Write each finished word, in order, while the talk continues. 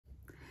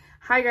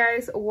Hi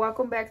guys,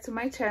 welcome back to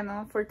my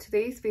channel. For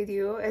today's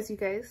video, as you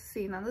guys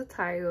seen on the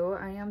title,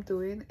 I am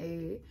doing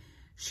a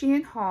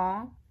Shein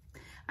haul.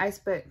 I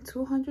spent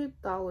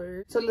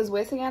 $200. So les voy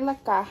a enseñar la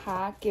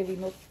caja que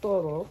vino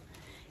todo.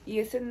 Y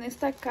es en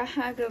esta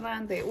caja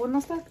grande. Well, no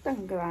está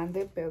tan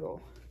grande, pero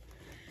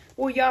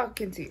well, y'all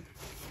can see.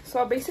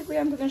 So basically,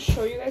 I'm gonna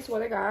show you guys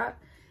what I got.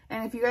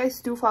 And if you guys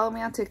do follow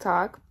me on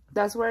TikTok,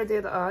 that's where I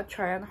did a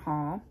try on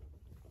haul.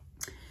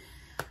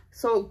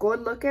 So go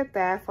look at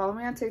that. Follow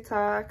me on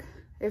TikTok.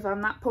 If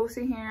I'm not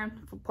posting here,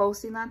 I'm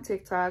posting on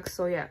TikTok.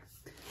 So yeah.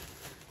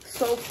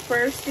 So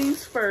first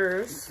things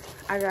first,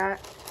 I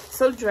got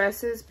some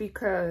dresses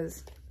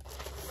because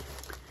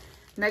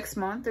next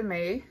month in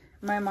May,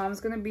 my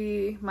mom's gonna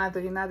be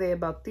madrina de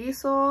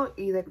bautizo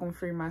y de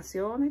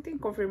confirmación. I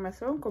think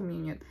confirmación,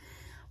 communion.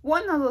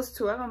 One of those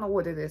two. I don't know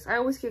what it is. I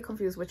always get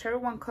confused. Whichever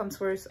one comes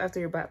first after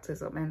your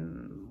baptism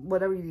and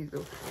whatever you need to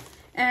do.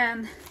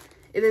 And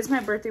it is my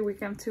birthday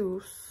weekend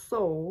too.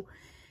 So,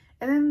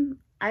 and then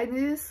I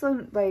needed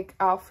some like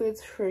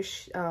outfits for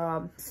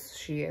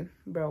Shein,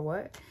 bro.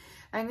 What?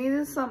 I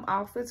needed some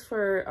outfits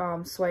for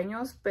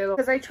sueños, pero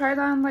because I tried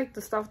on like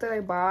the stuff that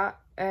I bought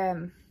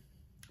and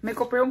me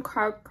compré un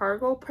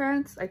cargo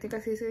pants. I think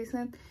así se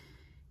dicen.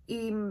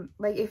 Y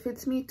like it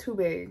fits me too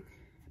big,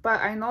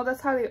 but I know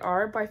that's how they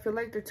are. But I feel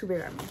like they're too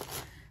big on me.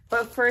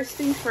 But first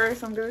things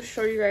first, I'm gonna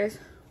show you guys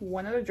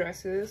one of the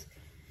dresses.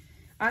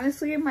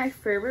 Honestly, my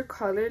favorite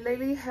color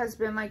lately has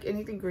been like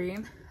anything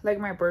green, like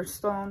my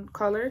birthstone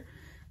color.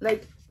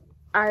 Like,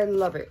 I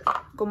love it.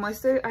 Como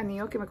este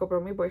anillo que me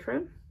compró mi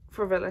boyfriend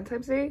for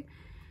Valentine's Day.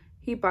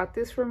 He bought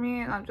this for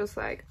me and I'm just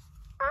like,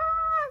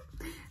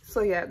 ah!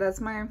 So yeah, that's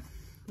my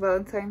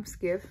Valentine's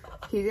gift.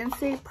 He didn't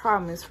say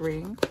promise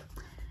ring,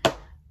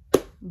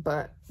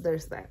 but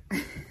there's that.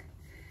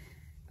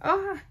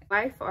 Oh,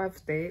 life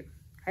update.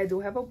 I do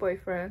have a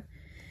boyfriend.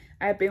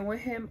 I've been with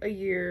him a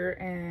year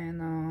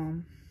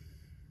and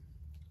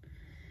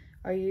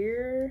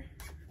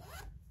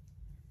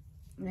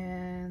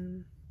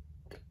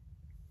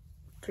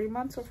 3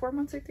 months or 4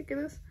 months, I think it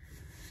is.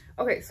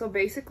 Okay, so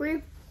basically,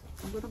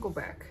 I'm gonna go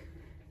back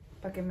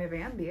para que me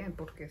vean bien,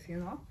 porque si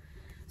no.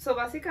 So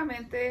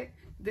básicamente,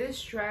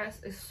 this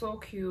dress is so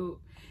cute.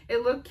 It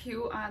looked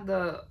cute on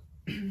the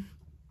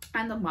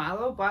on the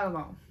model, but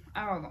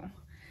I don't know.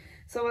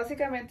 So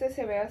básicamente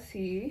se ve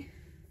así,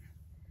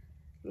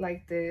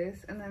 like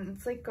this, and then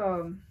it's like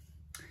the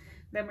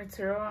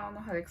material. I don't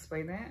know how to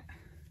explain it.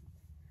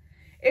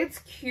 It's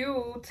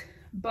cute,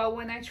 but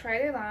when I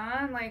tried it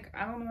on, like,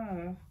 I don't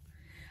know,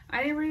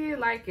 I didn't really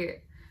like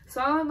it.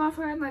 So I don't know if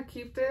I'm gonna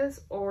keep this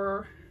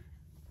or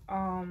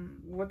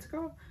what's it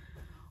called,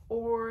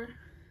 or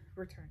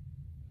return.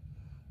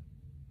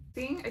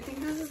 I think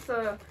this is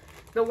the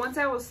ones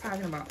I was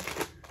talking about.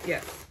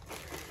 Yes.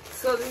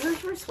 So this is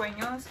for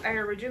sueños. I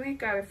originally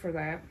got it for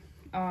that.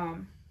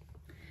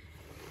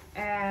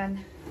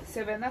 And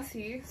se ven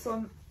así,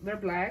 so they're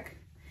black.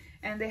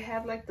 And they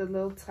have like the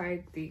little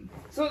tie thing.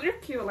 So they're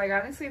cute. Like,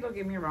 honestly, don't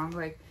get me wrong.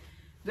 Like,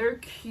 they're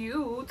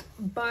cute,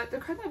 but they're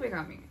kind of big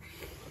on me.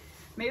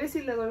 Maybe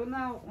si le doy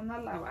una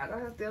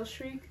lavada, they'll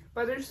shrink.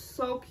 But they're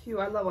so cute.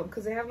 I love them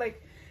because they have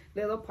like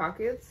little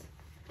pockets.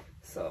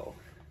 So,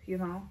 you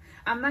know.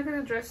 I'm not going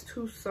to dress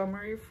too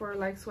summery for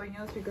like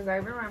sueños because I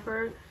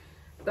remember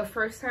the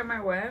first time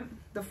I went,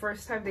 the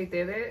first time they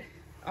did it,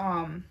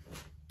 I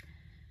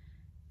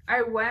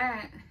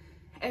went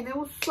and it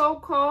was so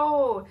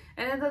cold,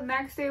 and then the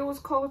next day it was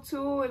cold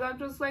too, and I'm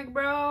just like,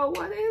 bro,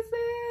 what is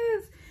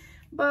this?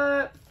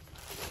 But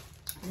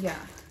yeah,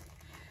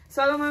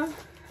 so I don't know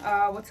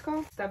what's it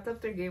called, stepped up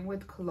their game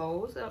with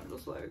clothes, and I'm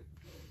just like,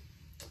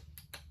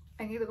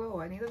 I need to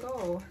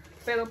go,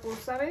 pero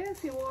pues sabes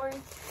si voy.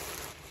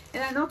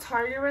 And I know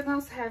Target right now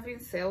is having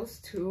sales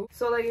too,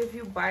 so like if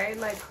you buy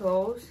like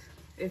clothes,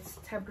 it's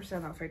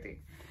 10% off, I think.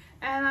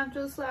 And I'm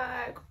just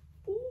like,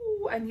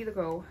 ooh, I need to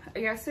go.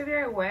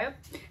 Yesterday I went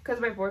because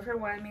my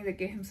boyfriend wanted me to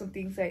get him some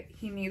things that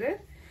he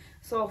needed.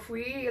 So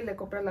fui, le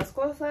compré las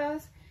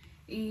cosas,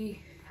 y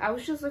I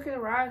was just looking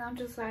around and I'm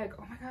just like,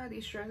 oh my god,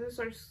 these dresses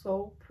are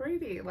so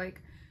pretty,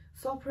 like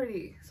so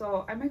pretty.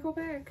 So I might go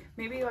back,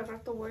 maybe al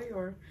rato voy,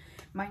 or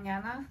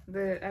mañana,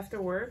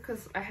 after work,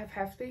 because I have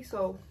half day.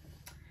 So,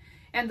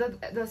 and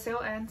the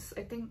sale ends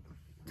I think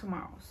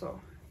tomorrow. So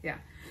yeah,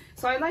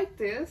 so I like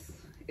this.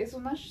 It's so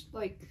much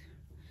like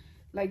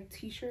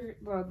t-shirt,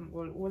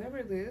 whatever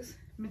it is,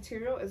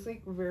 material is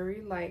like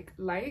very like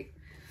light.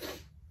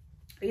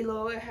 You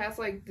know, it has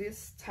like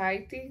this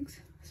tie things,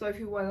 so if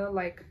you want to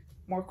like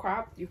more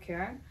cropped, you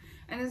can.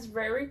 And it's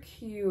very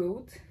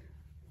cute.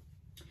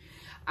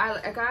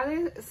 I got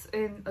it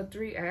in a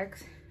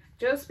 3X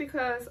just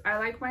because I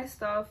like my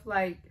stuff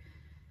like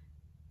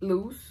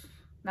loose,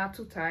 not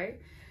too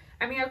tight.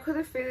 I mean, I could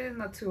have fit it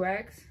in a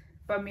 2X,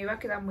 but me iba a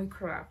quedar muy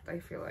cropped, I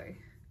feel like.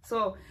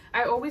 So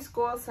I always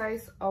go a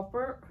size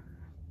upper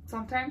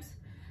sometimes.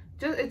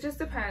 It just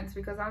depends,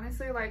 because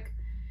honestly, like,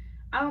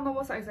 I don't know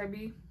what size I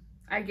be.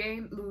 I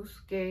gain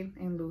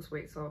and lose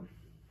weight. So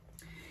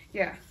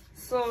yeah,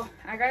 so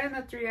I got in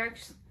a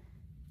 3X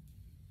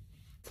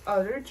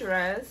other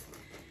dress,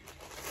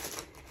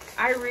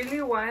 I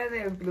really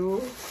wanted a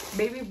blue,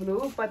 baby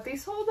blue, but they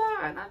sold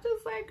out. And I'm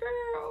just like,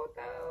 girl,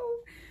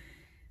 no.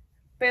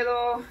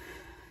 Pero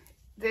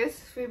this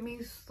fit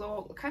me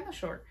so kind of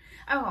short.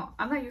 I don't know.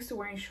 I'm not used to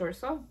wearing short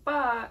stuff,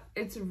 but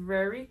it's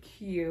very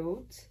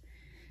cute.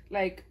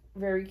 Like,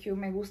 very cute.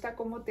 Me gusta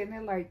como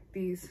tiene like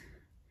these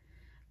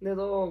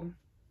little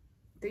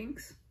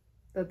things,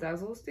 the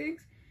dazzles things.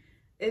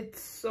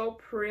 It's so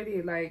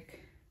pretty. Like,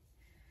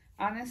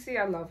 honestly,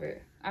 I love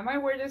it. I might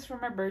wear this for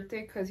my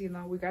birthday because, you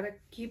know, we gotta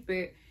keep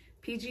it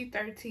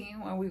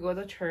PG-13 when we go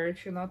to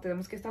church. You know,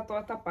 tenemos que estar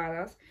todas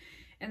tapadas.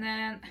 And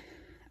then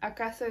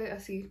acá se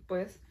así,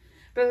 pues.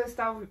 But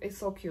it's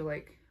so cute,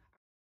 like.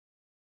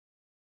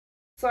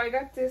 So I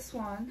got this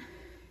one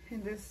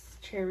in this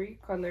cherry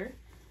color.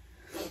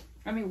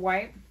 I mean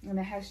white, and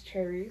it has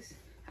cherries.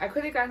 I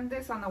could have gotten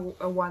this on a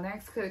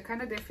 1X because it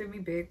kind of did fit me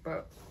big,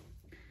 but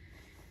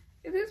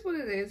it is what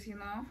it is, you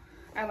know.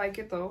 I like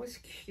it though. It's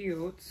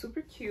cute,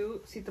 super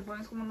cute. Si te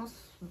pones como unos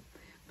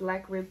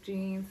black ripped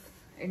jeans,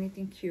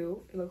 anything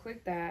cute, it looks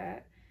like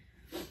that.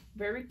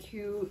 Very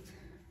cute,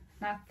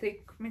 not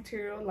thick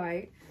material,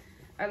 light.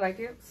 I like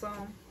it, so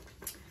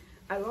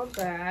I love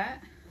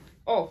that.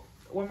 Oh,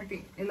 one more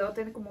thing. Y luego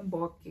tiene como un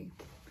bow aquí.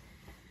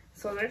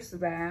 So there's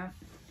that.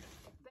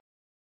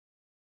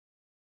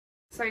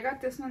 So I got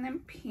this one in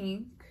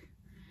pink.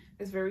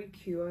 It's very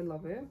cute. I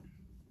love it.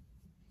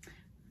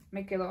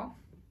 Me quedó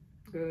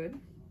good.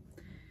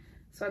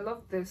 So I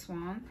love this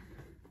one.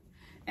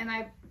 And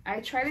I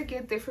try to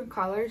get different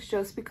colors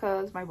just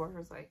because my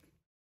boyfriend's like,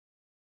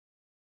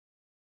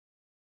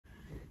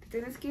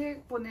 tienes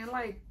que poner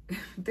like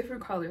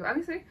different colors.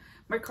 Honestly,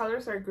 my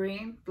colors are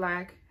green,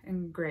 black,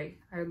 and gray.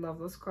 I love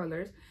those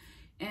colors.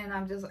 And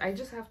I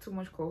just have too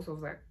much clothes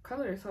of that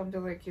color. So I'm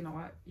just like, you know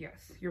what?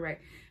 Yes, you're right.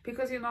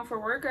 Because, you know, for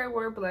work, I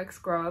wear black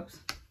scrubs.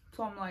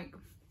 So I'm like,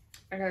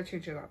 I gotta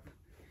change it up.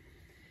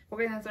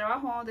 Okay, in el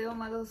trabajo, they don't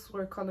let us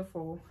wear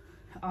colorful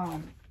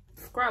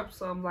scrubs.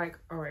 So I'm like,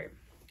 all right,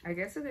 I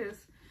guess it is.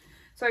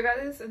 So I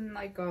got this in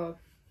like a,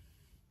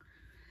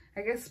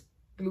 I guess,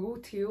 blue,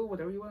 teal,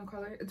 whatever you want to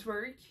call it. It's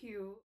very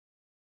cute.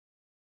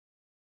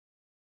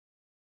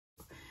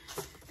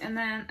 And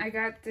then I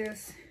got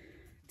this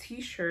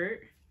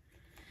t-shirt.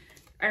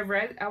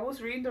 I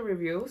was reading the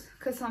reviews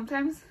because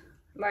sometimes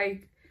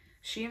like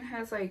Shein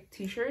has like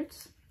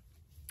t-shirts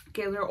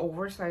get they're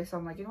oversized. So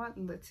I'm like, you know what,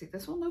 let's see,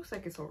 this one looks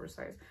like it's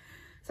oversized.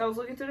 So I was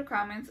looking through the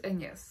comments,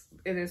 and yes,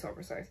 it is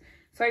oversized.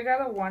 So I got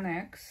a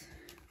 1X.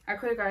 I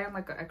could have gotten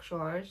like an extra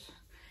large.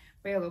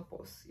 Pero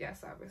pues, ya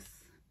sabes.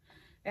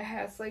 It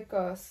has like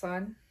a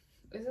sun.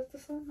 Is it the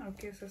sun? Or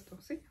qué es esto?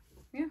 Sí,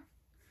 yeah.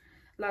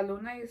 La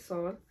luna y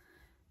sol.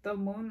 The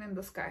moon in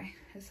the sky,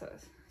 it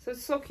says. So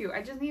it's so cute.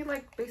 I just need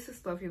like basic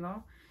stuff, you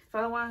know. If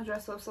I don't want to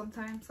dress up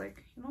sometimes,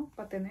 like, you know,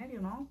 pa tener, you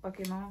know, pa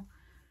que no.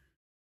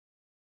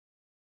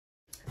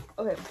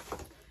 Okay.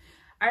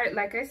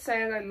 Like I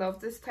said, I love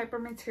this type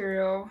of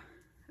material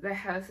that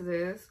has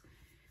this.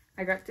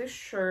 I got this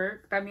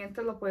shirt. También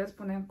te lo puedes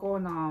poner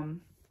con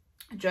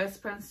dress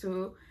pants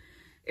too.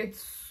 It's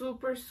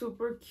super,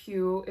 super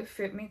cute. It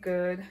fit me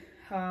good.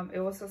 It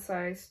was a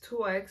size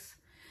 2X.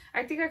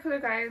 I think I could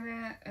have gotten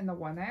it in the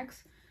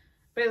 1X.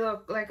 But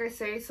look, like I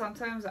say,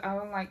 sometimes I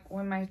don't like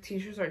when my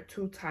t-shirts are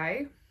too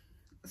tight.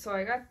 So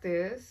I got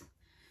this.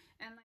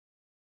 And like,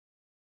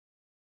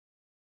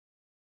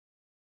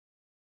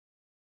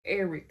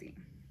 everything.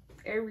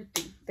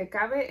 Everything. Te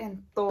cabe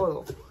en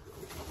todo.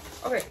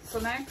 Okay, so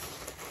next.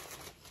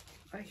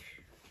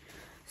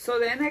 So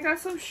then I got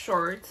some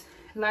shorts.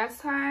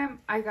 Last time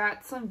I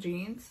got some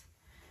jeans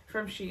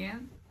from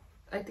Shein.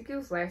 I think it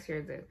was last year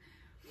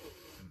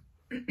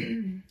I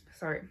did.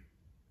 Sorry.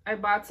 I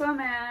bought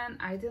some and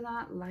I did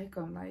not like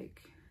them.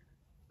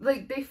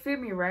 Like they fit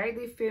me, right?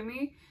 They fit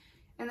me.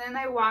 And then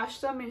I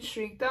washed them and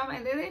shrink them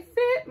and then they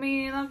fit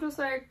me. And I'm just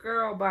like,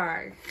 girl,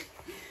 bye.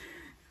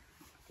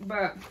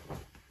 But,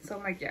 so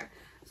I'm like, yeah.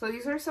 So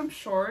these are some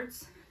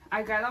shorts.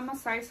 I got them a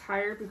size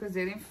higher because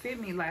they didn't fit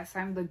me last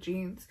time, the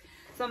jeans.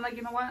 So I'm like,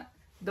 you know what?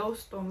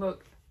 Those don't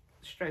look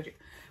stretchy.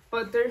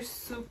 But they're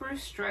super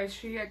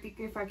stretchy. I think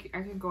if I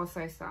can go a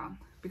size down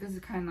because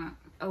it's kind of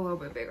a little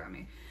bit big on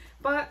me.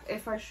 But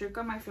if I shrink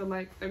them, I feel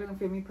like they're going to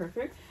fit me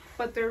perfect.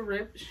 But they're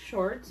ripped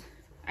shorts.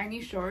 I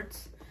need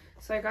shorts.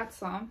 So I got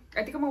some.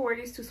 I think I'm going to wear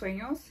these to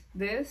sueños.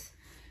 This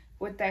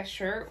with that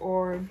shirt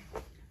or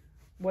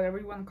whatever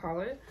you want to call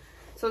it.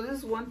 So this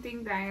is one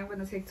thing that I am going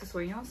to take to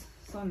sueños.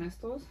 Son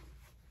estos.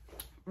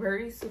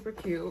 Very super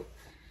cute.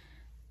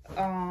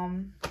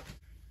 And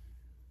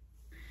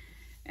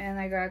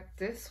I got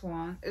this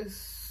one. It's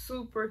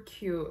super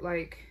cute.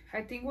 Like,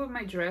 I think with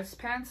my dress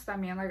pants,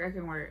 también, like, I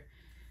can wear it.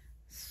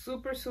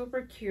 Super,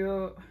 super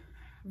cute.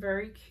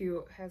 Very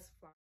cute. Has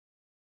flowers.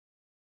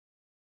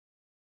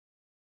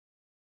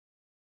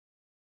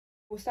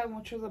 Me gusta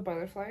mucho the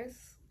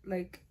butterflies.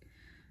 Like,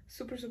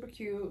 super, super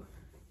cute.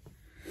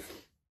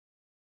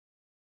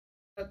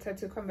 A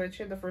tattoo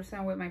convention the first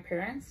time with my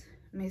parents.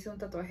 Me hice un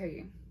tatuaje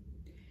allí.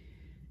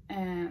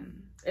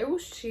 And it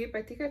was cheap.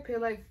 I think I paid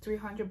like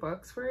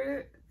 $300 for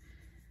it.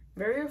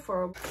 Very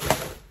affordable.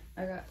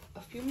 I got a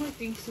few more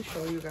things to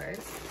show you guys.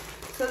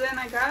 So then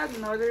I got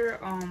another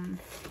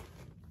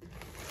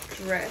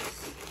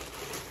dress.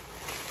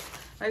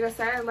 Like I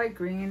said, I like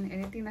green.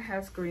 Anything that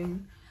has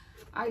green,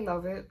 I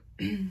love it.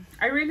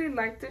 I really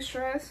like this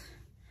dress.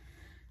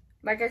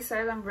 Like I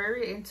said, I'm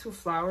very into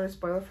flowers,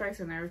 butterflies,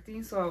 and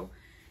everything. So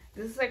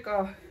this is like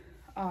a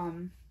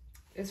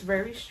it's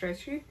very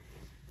stretchy.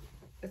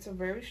 It's a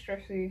very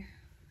stretchy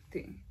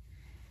thing.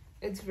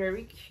 It's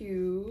very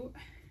cute,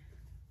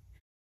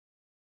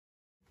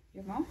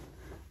 you know.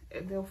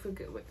 They'll feel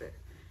good with it.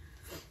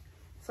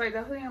 So I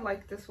definitely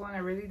like this one. I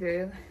really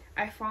did.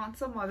 I found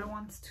some other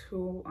ones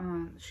too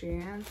on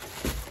Shein,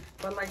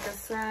 but like I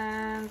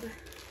said,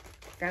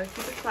 gotta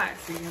keep it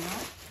classy, you know.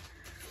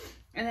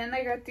 And then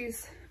I got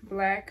these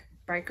black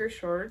biker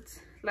shorts.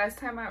 Last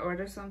time I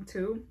ordered some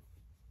too.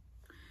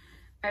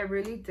 I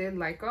really did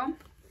like them,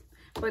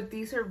 but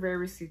these are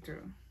very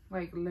see-through,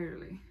 like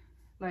literally,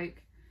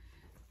 like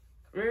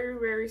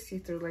very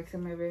see-through. Like se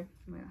me ve,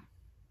 yeah.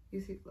 You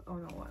see? Oh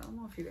no, I don't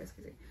know if you guys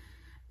can see,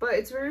 but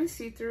it's very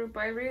see-through. But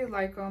I really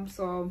like them,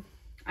 so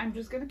I'm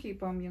just gonna keep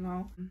them, you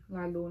know.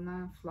 La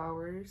Luna,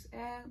 flowers,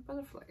 and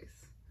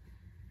butterflies.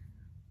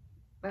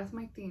 That's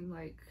my theme.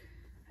 Like,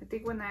 I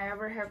think when I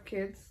ever have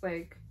kids,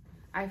 like,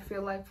 I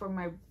feel like for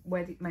my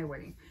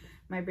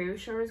baby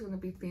shower is gonna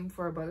be themed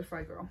for a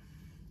butterfly girl.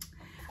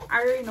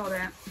 I already know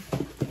that.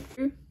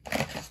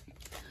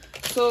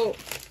 So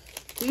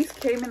these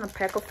came in a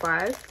pack of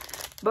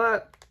 5,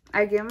 but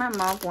I gave my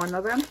mom one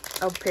of them,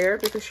 a pair,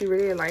 because she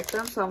really liked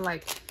them. So I'm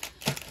like,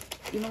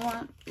 you know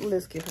what,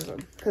 let's give her some.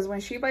 Because when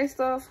she buys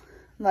stuff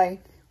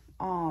like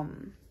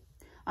on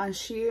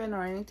Shein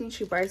or anything,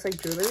 she buys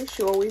like jewelry,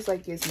 she always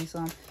like gives me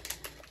some.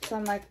 So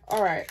I'm like,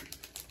 all right,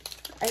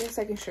 I guess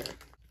I can share.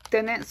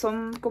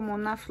 Son como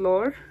una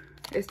flor.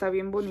 Está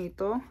bien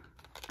bonito.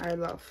 I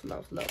love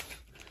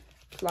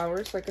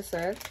flowers, like I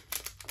said.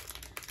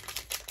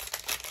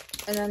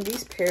 And then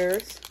these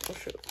pairs, oh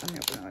shoot, let me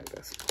open it like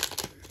this.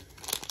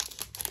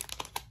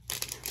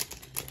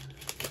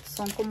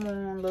 Son como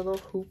un little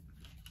hoop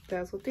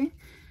tassel thing.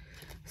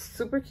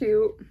 Super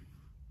cute.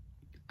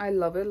 I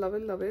love it.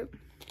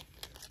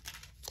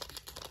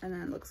 And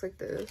then it looks like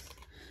this.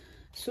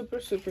 Super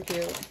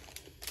cute.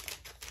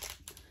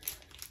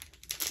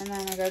 And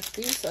then I got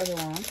these other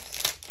ones.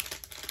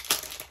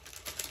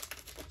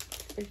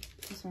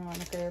 Se me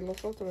van a caer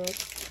los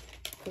otros,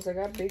 because I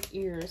got big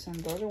ears, and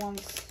the other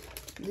ones,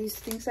 these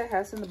things I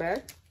has in the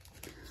bag,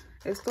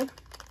 esto,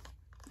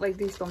 like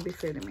these don't be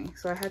fitting me,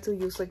 so I had to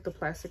use like the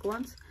plastic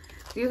ones.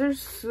 These are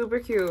super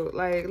cute.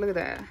 Like, look at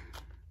that.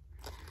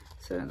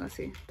 So let's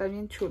see, están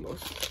bien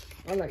chulos.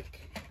 I like.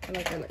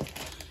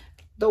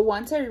 The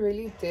ones I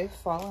really did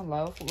fall in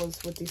love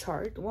was with these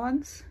heart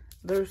ones.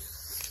 They're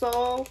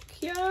so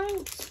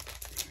cute.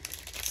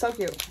 So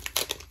cute.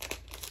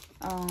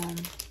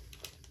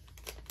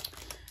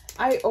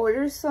 I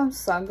ordered some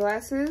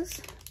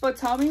sunglasses, but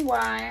tell me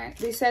why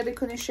they said they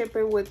couldn't ship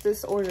it with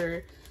this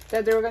order,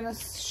 that they were gonna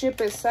ship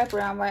it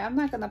separate. I'm like, I'm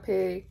not gonna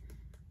pay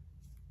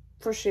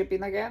for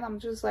shipping again. I'm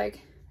just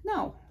like,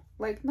 no,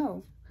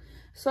 no.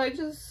 So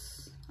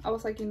I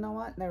was like, you know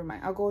what, never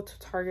mind, I'll go to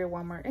Target,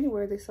 Walmart,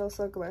 anywhere they sell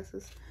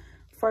sunglasses,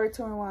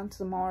 421 to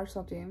the mall or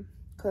something,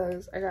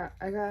 because I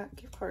got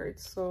gift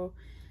cards, so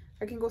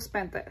I can go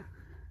spend that.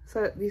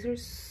 So these are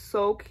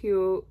so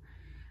cute.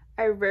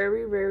 I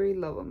very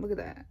love them. Look at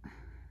that.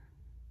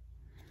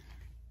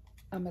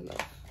 I'm in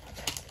love.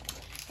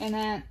 And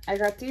then I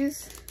got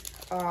these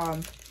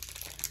other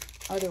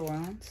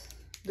ones.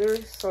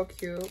 They're so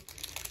cute.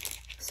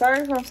 Sorry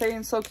if I'm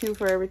saying so cute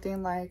for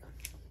everything. Like,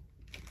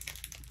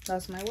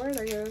 that's my word,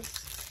 I guess.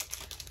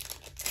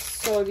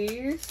 So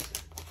these,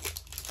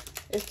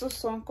 estos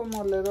son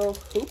como little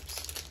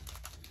hoops.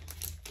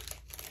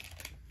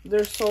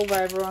 They're so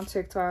viral on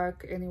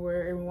TikTok,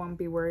 anywhere, everyone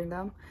be wearing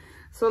them.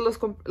 So los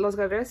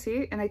agarré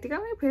así, and I think I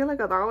might pay like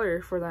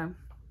 $1 for them.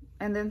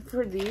 And then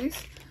for these,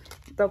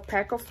 the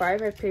pack of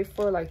 5, I paid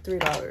for like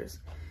 $3.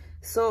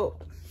 So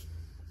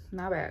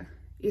not bad.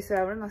 Y se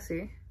abren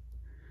así.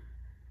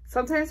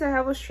 Sometimes I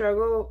have a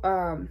struggle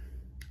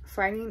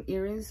finding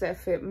earrings that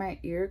fit my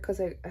ear, because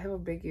I have a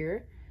big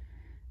ear.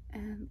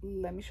 And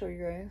let me show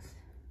you guys.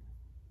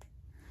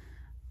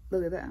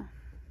 Look at that.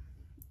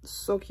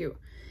 So cute.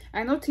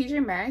 I know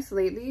TJ Maxx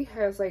lately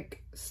has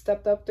like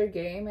stepped up their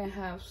game and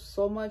have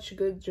so much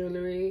good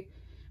jewelry,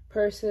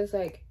 purses,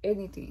 like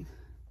anything.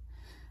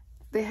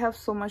 They have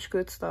so much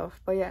good stuff.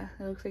 But yeah,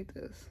 it looks like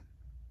this.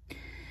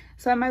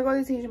 So I might go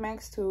to TJ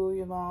Maxx too,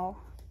 you know.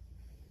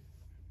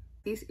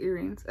 These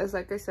earrings, as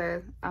like I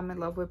said, I'm in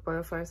love with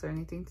butterflies or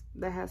anything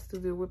that has to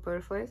do with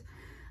butterflies.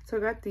 So I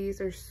got these,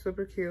 they're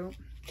super cute.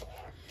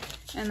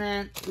 And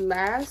then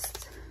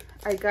last,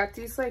 I got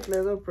these like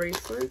little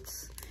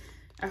bracelets.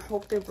 I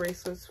hope they're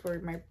bracelets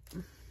for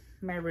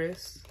my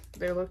wrist.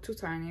 They look too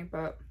tiny,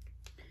 but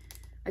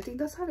I think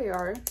that's how they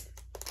are.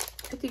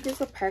 I think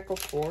it's a pack of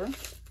 4,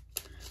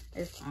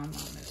 if I'm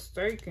not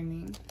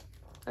mistaken.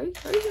 A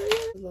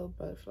little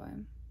butterfly.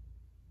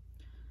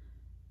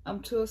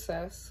 I'm too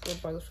obsessed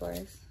with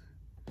butterflies,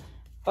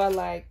 but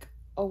like,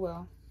 oh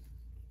well.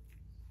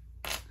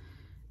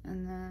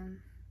 And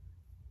then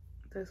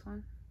this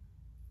one,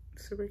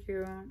 super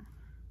cute,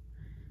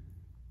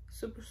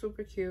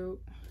 super cute.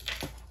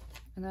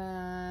 And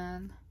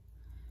then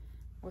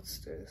what's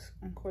this?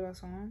 Un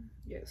corazón.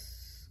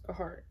 Yes, a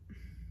heart.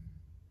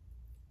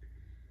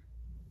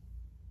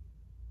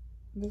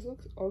 This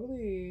looks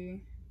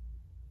ugly.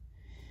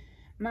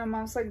 My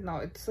mom's like, no,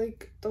 it's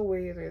like the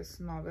way it is.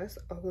 No, that's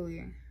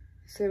ugly.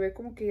 Se ve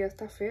como que ya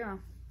está fea.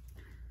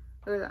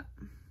 Look at that.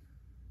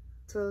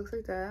 So it looks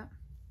like that.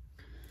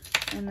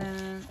 And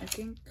then I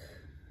think,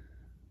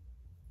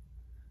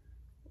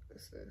 what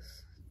is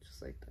this?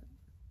 Just like that.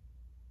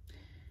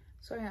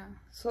 So yeah,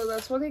 so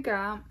that's what I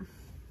got.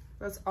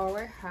 That's all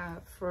I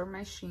have for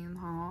my Shein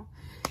haul.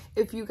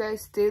 If you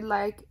guys did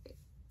like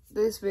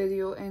this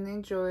video and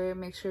enjoy it,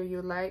 make sure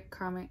you like,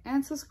 comment,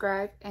 and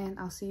subscribe. And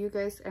I'll see you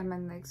guys in my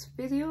next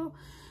video,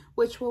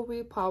 which will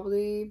be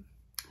probably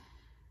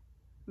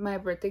my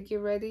birthday get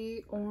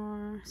ready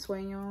or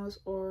sueños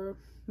or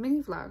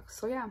mini vlog.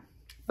 So yeah,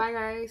 bye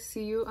guys,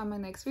 see you on my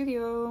next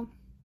video.